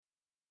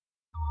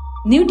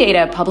New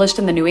data published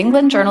in the New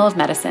England Journal of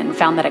Medicine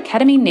found that a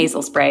ketamine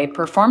nasal spray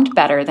performed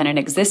better than an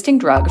existing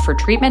drug for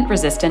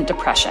treatment-resistant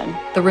depression.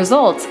 The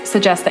results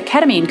suggest that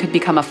ketamine could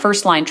become a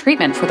first-line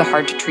treatment for the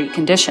hard-to-treat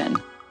condition.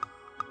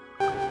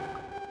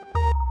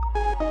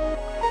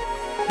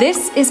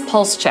 This is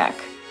Pulse Check.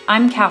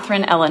 I'm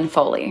Katherine Ellen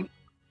Foley.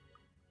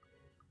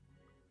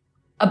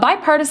 A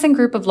bipartisan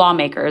group of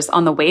lawmakers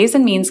on the Ways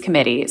and Means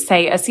Committee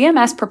say a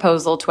CMS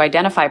proposal to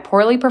identify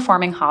poorly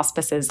performing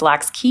hospices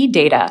lacks key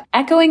data,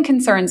 echoing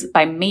concerns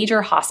by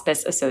major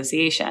hospice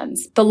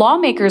associations. The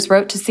lawmakers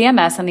wrote to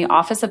CMS and the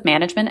Office of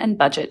Management and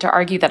Budget to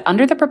argue that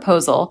under the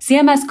proposal,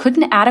 CMS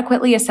couldn't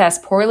adequately assess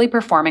poorly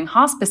performing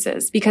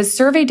hospices because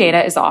survey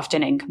data is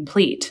often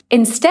incomplete.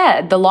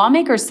 Instead, the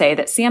lawmakers say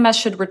that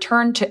CMS should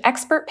return to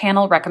expert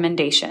panel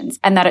recommendations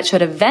and that it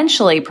should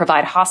eventually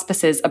provide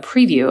hospices a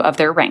preview of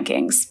their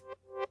rankings.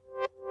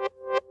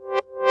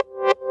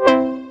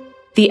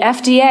 The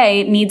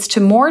FDA needs to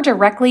more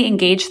directly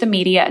engage the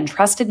media and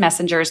trusted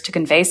messengers to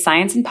convey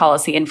science and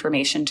policy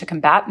information to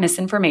combat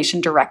misinformation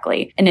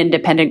directly, an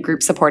independent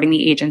group supporting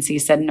the agency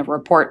said in a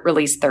report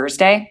released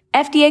Thursday.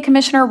 FDA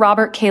Commissioner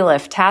Robert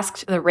Califf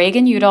tasked the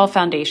Reagan-Udall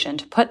Foundation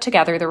to put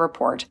together the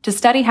report to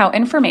study how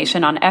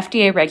information on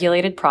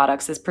FDA-regulated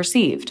products is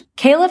perceived.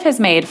 Califf has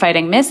made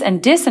fighting mis-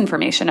 and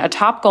disinformation a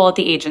top goal at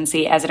the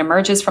agency as it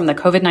emerges from the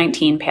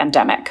COVID-19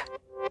 pandemic.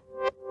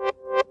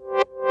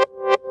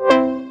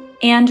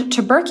 And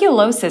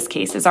tuberculosis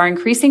cases are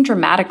increasing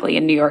dramatically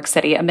in New York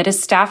City amid a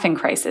staffing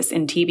crisis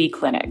in TB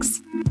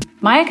clinics.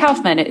 Maya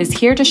Kaufman is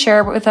here to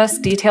share with us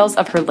details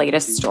of her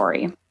latest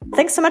story.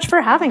 Thanks so much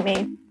for having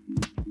me.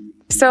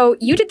 So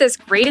you did this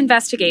great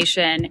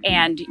investigation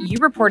and you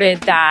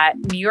reported that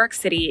New York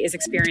City is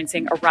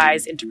experiencing a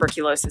rise in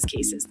tuberculosis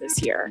cases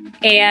this year.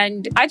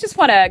 And I just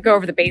want to go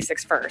over the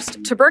basics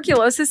first.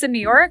 Tuberculosis in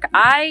New York,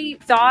 I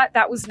thought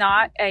that was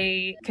not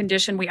a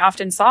condition we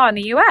often saw in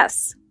the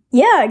U.S.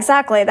 Yeah,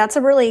 exactly. That's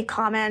a really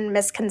common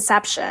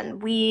misconception.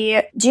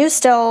 We do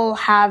still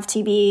have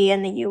TB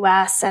in the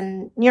US,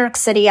 and New York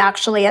City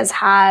actually has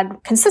had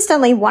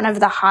consistently one of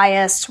the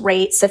highest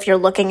rates if you're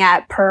looking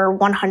at per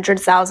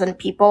 100,000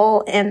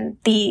 people in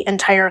the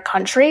entire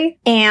country.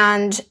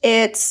 And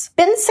it's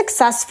been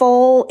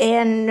successful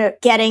in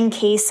getting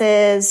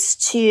cases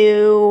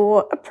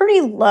to a pretty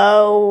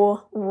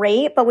low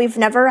rate, but we've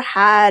never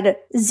had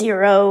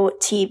zero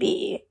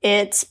TB.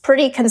 It's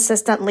pretty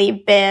consistently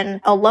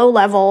been a low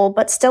level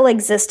but still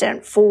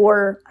existent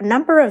for a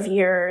number of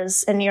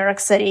years in New York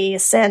City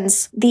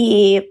since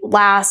the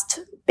last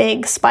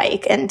big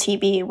spike in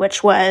TB,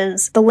 which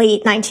was the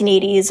late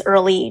 1980s,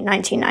 early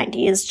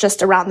 1990s,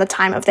 just around the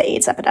time of the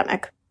AIDS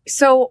epidemic.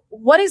 So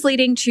what is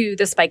leading to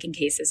the spike in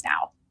cases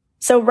now?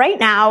 So right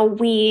now,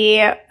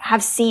 we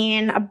have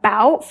seen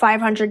about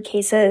 500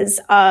 cases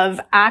of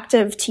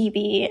active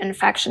TB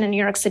infection in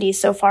New York City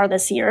so far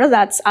this year.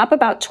 That's up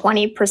about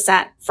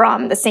 20%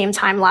 from the same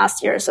time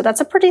last year. So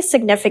that's a pretty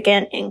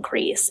significant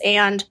increase.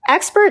 And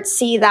experts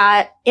see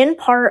that in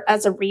part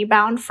as a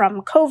rebound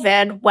from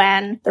COVID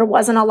when there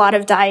wasn't a lot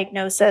of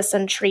diagnosis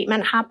and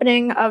treatment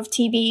happening of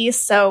TB.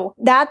 So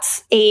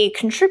that's a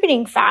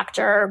contributing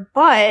factor.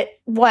 But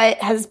what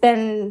has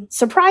been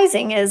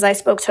surprising is I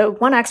spoke to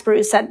one expert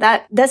who said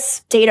that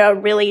this data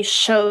really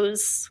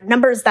shows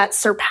numbers that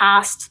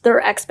surpassed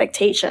their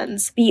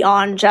expectations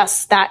beyond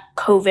just that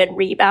COVID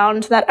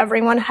rebound that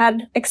everyone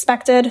had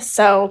expected.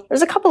 So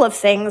there's a couple of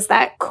things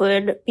that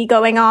could be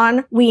going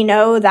on. We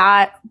know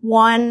that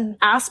one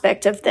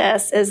aspect of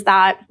this is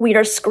that we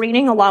are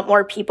screening a lot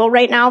more people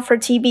right now for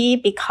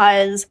TB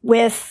because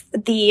with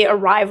the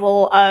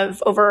arrival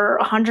of over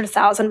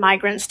 100,000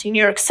 migrants to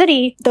New York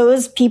City,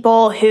 those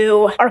people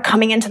who are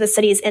coming into the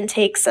city's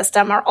intake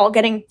system are all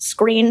getting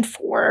screened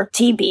for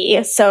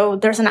TB. So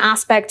there's an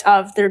aspect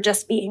of there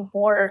just being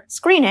more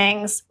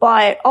screenings.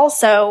 But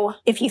also,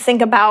 if you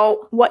think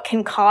about what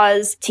can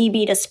cause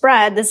TB to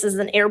spread, this is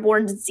an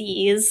airborne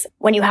disease.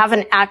 When you have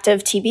an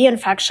active TB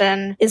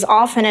infection is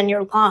often in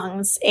your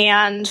lungs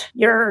and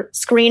you're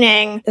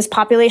screening this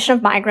population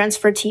of migrants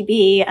for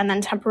TB and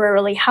then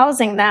temporarily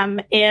housing them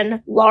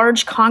in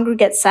large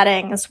congregate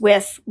settings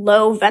with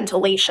low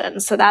ventilation.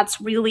 So that's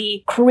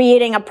really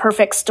creating a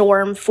perfect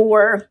storm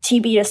for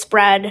TB to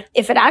spread.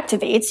 If it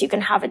activates, you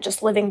can have it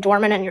just living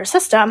dormant in your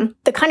system.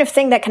 The kind of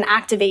thing that can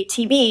activate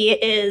TB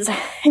is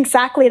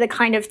exactly the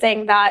kind of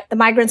thing that the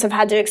migrants have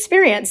had to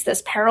experience.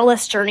 This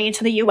perilous journey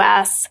to the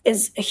US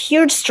is a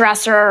huge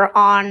stressor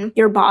on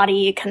your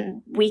body. It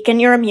can weaken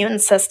your immune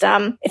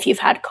system. If you've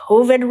had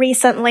COVID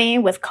recently,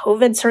 with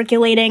COVID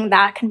circulating,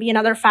 that can be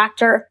another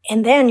factor.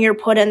 And then you're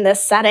put in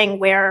this setting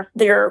where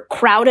they're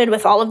crowded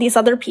with all of these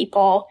other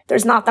people.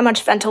 There's not that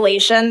much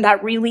ventilation.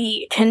 That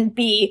really can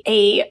be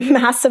a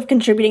massive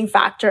contributing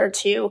factor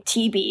to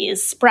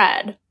TB's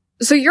spread.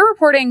 So your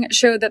reporting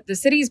showed that the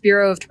city's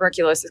Bureau of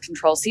Tuberculosis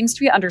Control seems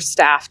to be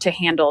understaffed to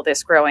handle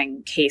this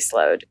growing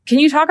caseload. Can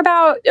you talk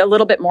about a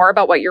little bit more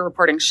about what your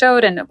reporting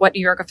showed and what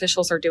New York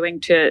officials are doing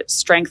to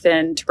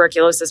strengthen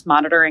tuberculosis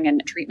monitoring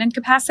and treatment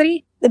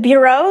capacity? The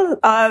Bureau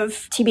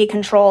of TB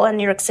Control in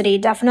New York City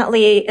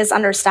definitely is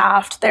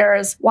understaffed.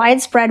 There's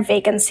widespread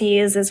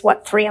vacancies, is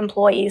what 3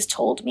 employees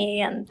told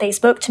me. And they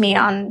spoke to me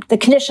on the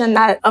condition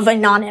of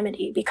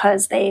anonymity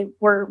because they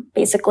were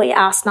basically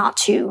asked not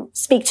to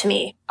speak to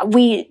me.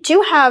 We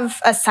do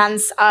have a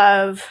sense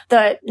of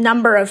the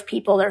number of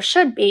people there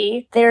should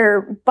be.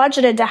 They're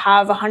budgeted to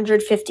have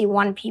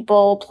 151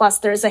 people, plus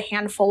there's a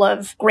handful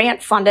of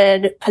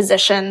grant-funded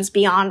positions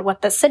beyond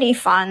what the city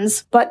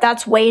funds, but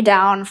that's way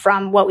down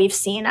from what we've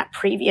seen at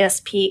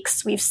previous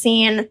peaks. We've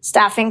seen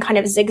staffing kind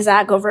of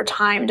zigzag over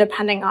time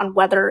depending on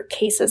whether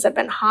cases have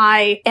been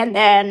high and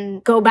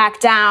then go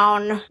back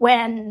down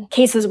when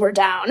cases were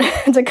down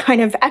to kind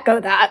of echo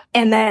that.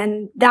 And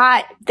then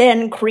that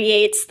then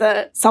creates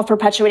the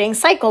self-perpetuating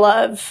cycle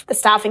of the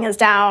staffing is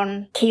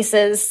down,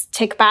 cases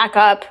tick back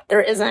up,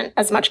 there isn't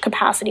as much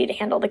capacity to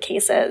handle the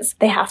cases.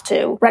 They have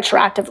to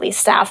retroactively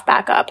staff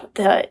back up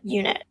the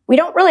unit. We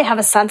don't really have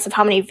a sense of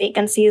how many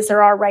vacancies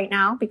there are right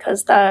now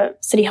because the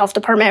city health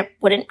department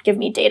wouldn't give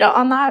me data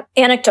on that.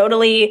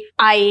 Anecdotally,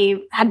 I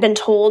had been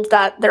told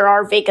that there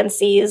are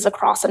vacancies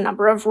across a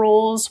number of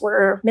roles.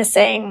 We're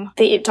missing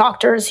the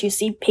doctors who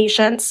see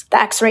patients, the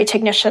x-ray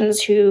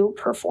technicians who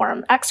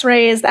perform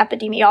x-rays, the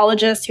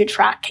epidemiologists who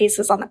track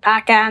cases on the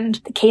back end,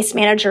 the case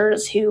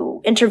managers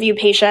who interview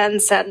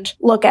patients and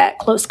look at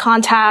close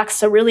contacts.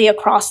 So really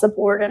across the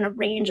board in a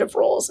range of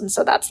roles. And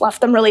so that's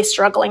left them really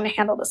struggling to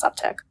handle this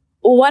uptick.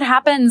 What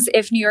happens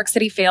if New York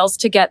City fails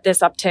to get this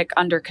uptick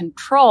under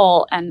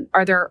control? And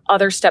are there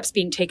other steps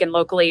being taken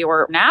locally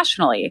or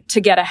nationally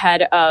to get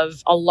ahead of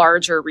a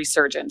larger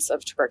resurgence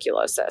of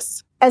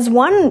tuberculosis? As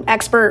one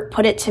expert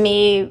put it to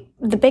me,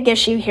 the big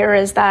issue here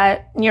is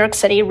that New York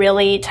City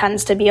really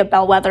tends to be a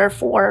bellwether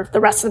for the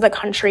rest of the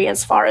country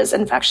as far as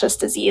infectious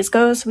disease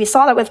goes. We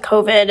saw that with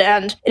COVID,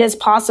 and it is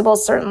possible,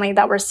 certainly,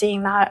 that we're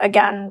seeing that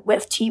again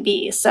with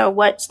TB. So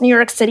what New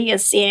York City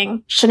is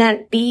seeing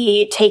shouldn't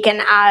be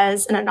taken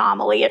as an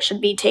anomaly. It should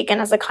be taken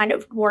as a kind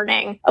of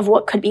warning of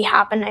what could be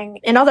happening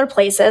in other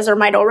places or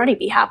might already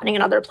be happening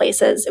in other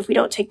places if we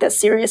don't take this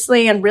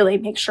seriously and really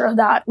make sure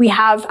that we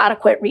have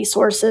adequate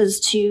resources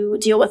to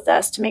deal with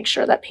this, to make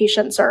sure that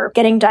patients are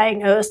getting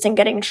diagnosed and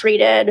getting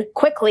treated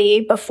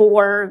quickly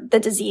before the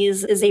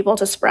disease is able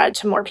to spread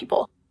to more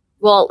people.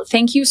 Well,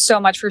 thank you so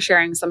much for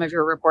sharing some of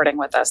your reporting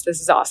with us. This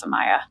is awesome,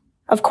 Maya.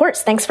 Of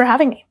course. Thanks for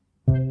having me.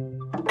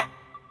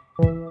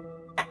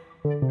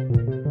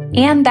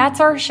 And that's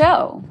our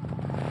show.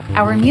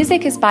 Our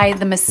music is by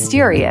the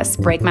mysterious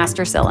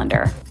Breakmaster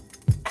Cylinder.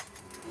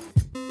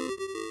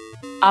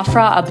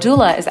 Afra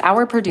Abdullah is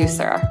our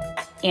producer.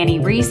 Annie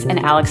Reese and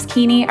Alex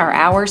Keeney are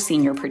our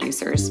senior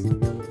producers.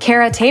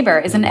 Kara Tabor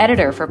is an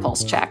editor for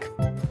Pulse Check.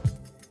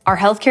 Our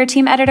healthcare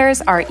team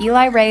editors are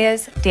Eli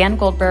Reyes, Dan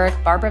Goldberg,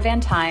 Barbara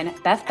Van Tyne,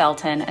 Beth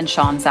Belton, and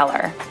Sean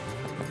Zeller.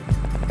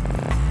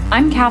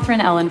 I'm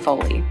Katherine Ellen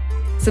Foley.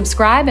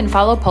 Subscribe and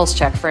follow Pulse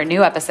Check for a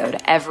new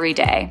episode every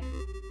day.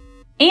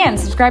 And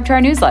subscribe to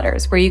our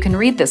newsletters where you can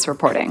read this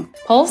reporting: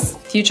 Pulse,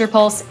 Future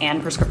Pulse,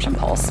 and Prescription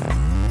Pulse.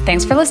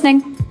 Thanks for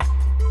listening.